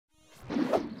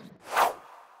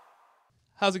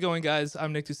How's it going, guys?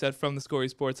 I'm Nick Doucette from theScore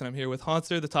eSports, and I'm here with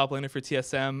Hauntzer, the top laner for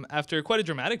TSM, after quite a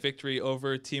dramatic victory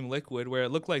over Team Liquid, where it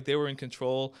looked like they were in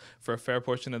control for a fair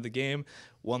portion of the game.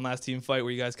 One last team fight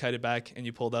where you guys kited back and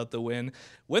you pulled out the win.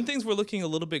 When things were looking a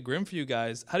little bit grim for you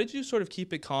guys, how did you sort of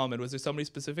keep it calm? And was there somebody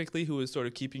specifically who was sort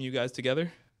of keeping you guys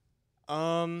together?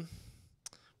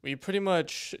 We pretty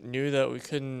much knew that we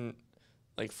couldn't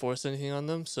force anything on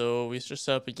them, so we just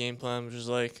set up a game plan, which is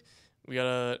we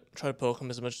gotta try to poke them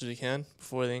as much as we can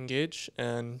before they engage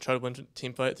and try to win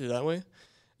team fight through that way.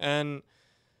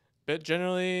 But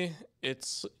generally,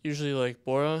 it's usually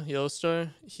Bora,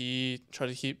 Yellowstar. He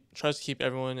tries to keep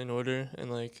everyone in order and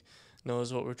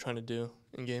knows what we're trying to do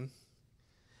in game.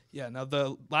 Yeah, now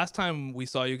the last time we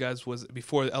saw you guys was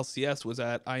before LCS was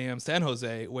at IM San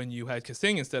Jose when you had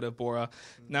Kasing instead of Bora.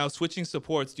 Now switching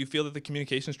supports, do you feel that the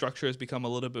communication structure has become a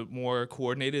little bit more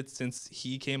coordinated since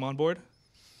he came on board?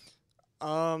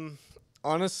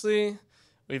 Honestly,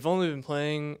 we've only been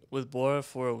playing with Bora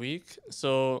for a week,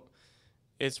 so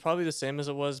it's probably the same as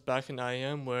it was back in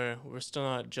IM, where we're still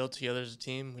not gelled together as a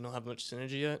team. We don't have much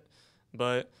synergy yet,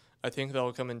 but I think that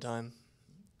will come in time.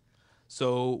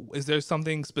 So is there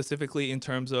something specifically in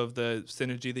terms of the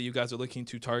synergy that you guys are looking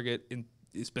to target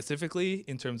specifically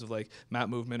in terms of map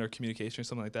movement or communication or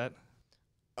something like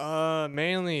that?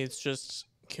 Mainly it's just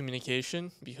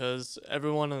communication, because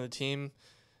everyone on the team,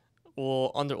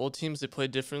 well, on their old teams, they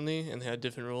played differently and they had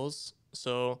different roles.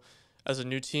 So as a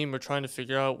new team, we're trying to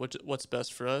figure out what's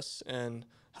best for us and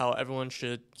how everyone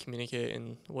should communicate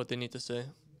and what they need to say.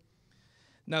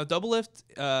 Now, Doublelift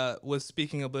was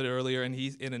speaking a bit earlier, and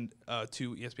he's to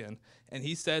ESPN, and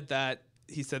he said that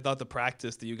the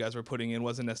practice that you guys were putting in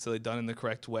wasn't necessarily done in the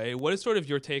correct way. What is sort of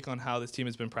your take on how this team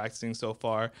has been practicing so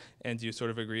far, and do you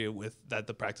sort of agree with that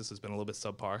the practice has been a little bit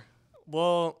subpar?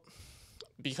 Well,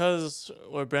 because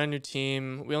we're a brand new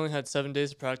team, we only had 7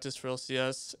 days of practice for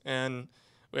LCS, and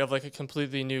we have a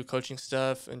completely new coaching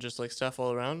staff and just staff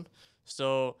all around.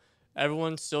 So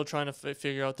everyone's still trying to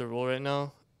figure out their role right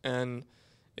now, and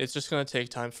it's just going to take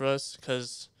time for us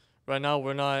because right now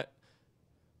we're not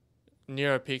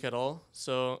near our peak at all.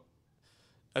 So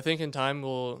I think in time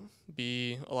we'll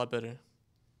be a lot better.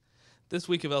 This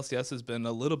week of LCS has been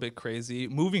a little bit crazy.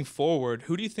 Moving forward,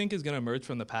 who do you think is going to emerge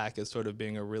from the pack as sort of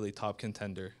being a really top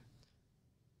contender?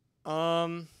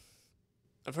 I've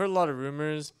heard a lot of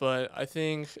rumors, but I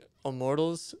think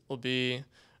Immortals will be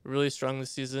really strong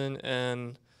this season,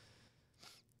 and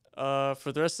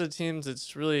for the rest of the teams,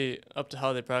 it's really up to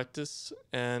how they practice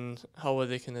and how well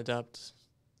they can adapt.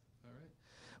 All right.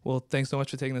 Well, thanks so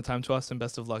much for taking the time to us, and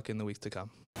best of luck in the weeks to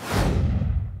come.